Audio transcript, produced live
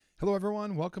Hello,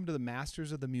 everyone. Welcome to the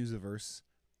Masters of the Musiverse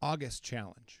August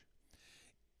Challenge.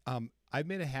 I've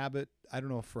made a habit, I don't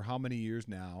know for how many years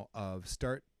now, of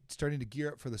starting to gear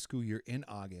up for the school year in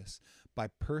August by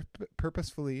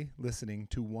purposefully listening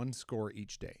to one score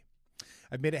each day.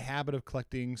 I've made a habit of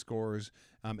collecting scores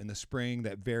in the spring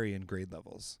that vary in grade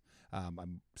levels.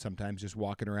 I'm sometimes just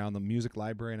walking around the music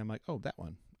library and I'm like, oh, that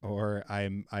one. Or I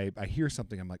hear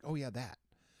something, I'm like, oh, yeah, that.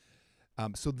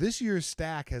 So this year's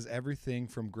stack has everything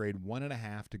from grade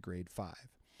 1.5 to grade 5.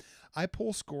 I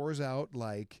pull scores out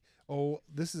like, oh,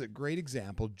 this is a great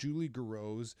example. Julie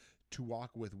Gareau's To Walk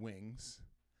with Wings.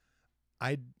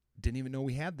 I didn't even know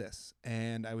we had this.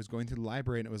 And I was going through the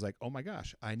library and it was like, oh my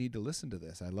gosh, I need to listen to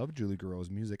this. I love Julie Gareau's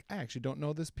music. I actually don't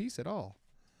know this piece at all.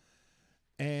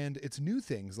 And it's new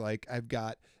things like I've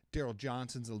got Daryl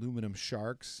Johnson's Aluminum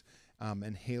Sharks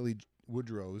and Haley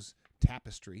Woodrow's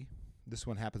Tapestry. This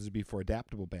one happens to be for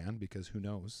Adaptable Band because who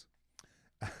knows?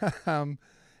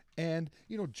 And,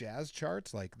 jazz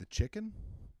charts like The Chicken.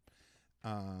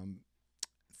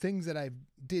 Things that I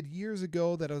did years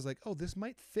ago that I was like, oh, this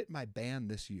might fit my band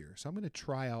this year. So I'm going to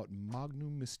try out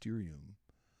Magnum Mysterium.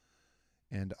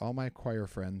 And all my choir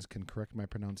friends can correct my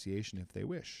pronunciation if they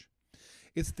wish.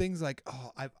 It's things like,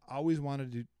 oh, I've always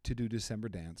wanted to do December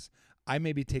Dance. I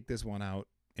maybe take this one out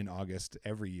in August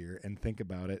every year and think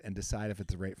about it and decide if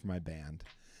it's right for my band.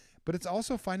 But it's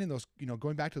also finding those,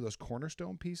 going back to those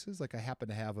cornerstone pieces. Like I happen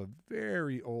to have a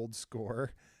very old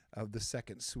score of the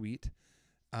second suite.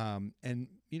 And,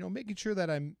 making sure that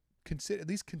I'm at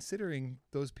least considering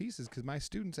those pieces because my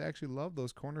students actually love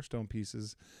those cornerstone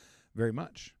pieces very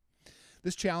much.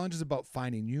 This challenge is about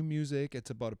finding new music.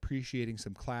 It's about appreciating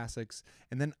some classics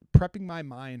and then prepping my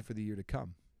mind for the year to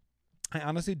come. I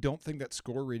honestly don't think that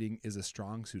score reading is a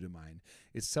strong suit of mine.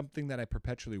 It's something that I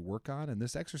perpetually work on, and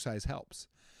this exercise helps.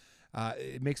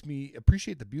 It makes me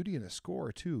appreciate the beauty in a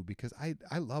score, too, because I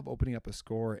love opening up a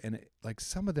score, and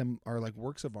some of them are like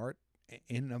works of art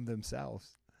in and of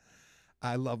themselves.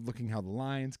 I love looking how the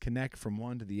lines connect from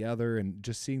one to the other and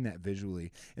just seeing that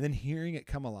visually. And then hearing it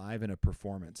come alive in a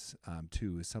performance,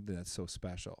 too, is something that's so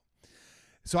special.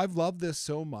 So I've loved this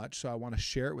so much, so I want to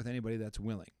share it with anybody that's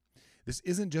willing. This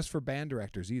isn't just for band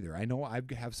directors either. I know I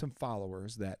have some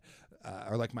followers that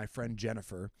are like my friend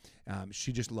Jennifer.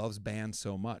 She just loves bands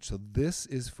so much. So this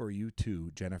is for you too,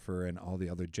 Jennifer, and all the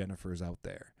other Jennifers out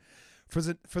there. For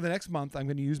the next month, I'm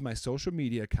going to use my social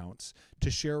media accounts to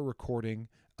share a recording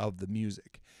of the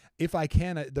music. If I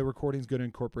can, the recording is going to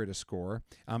incorporate a score.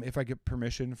 If I get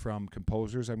permission from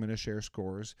composers, I'm going to share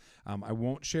scores. I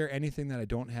won't share anything that I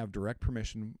don't have direct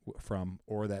permission from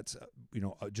or that's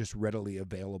just readily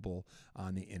available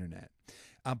on the internet.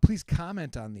 Please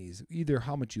comment on these, either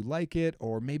how much you like it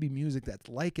or maybe music that's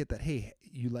like it that, hey,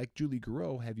 you like Julie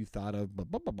Gareau, have you thought of blah,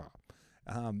 blah, blah,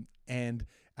 blah. And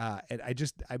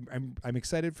I'm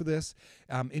excited for this.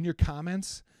 In your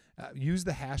comments, use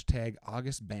the hashtag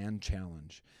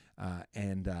AugustBandChallenge.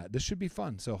 And this should be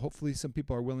fun. So hopefully some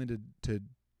people are willing to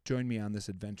join me on this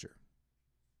adventure.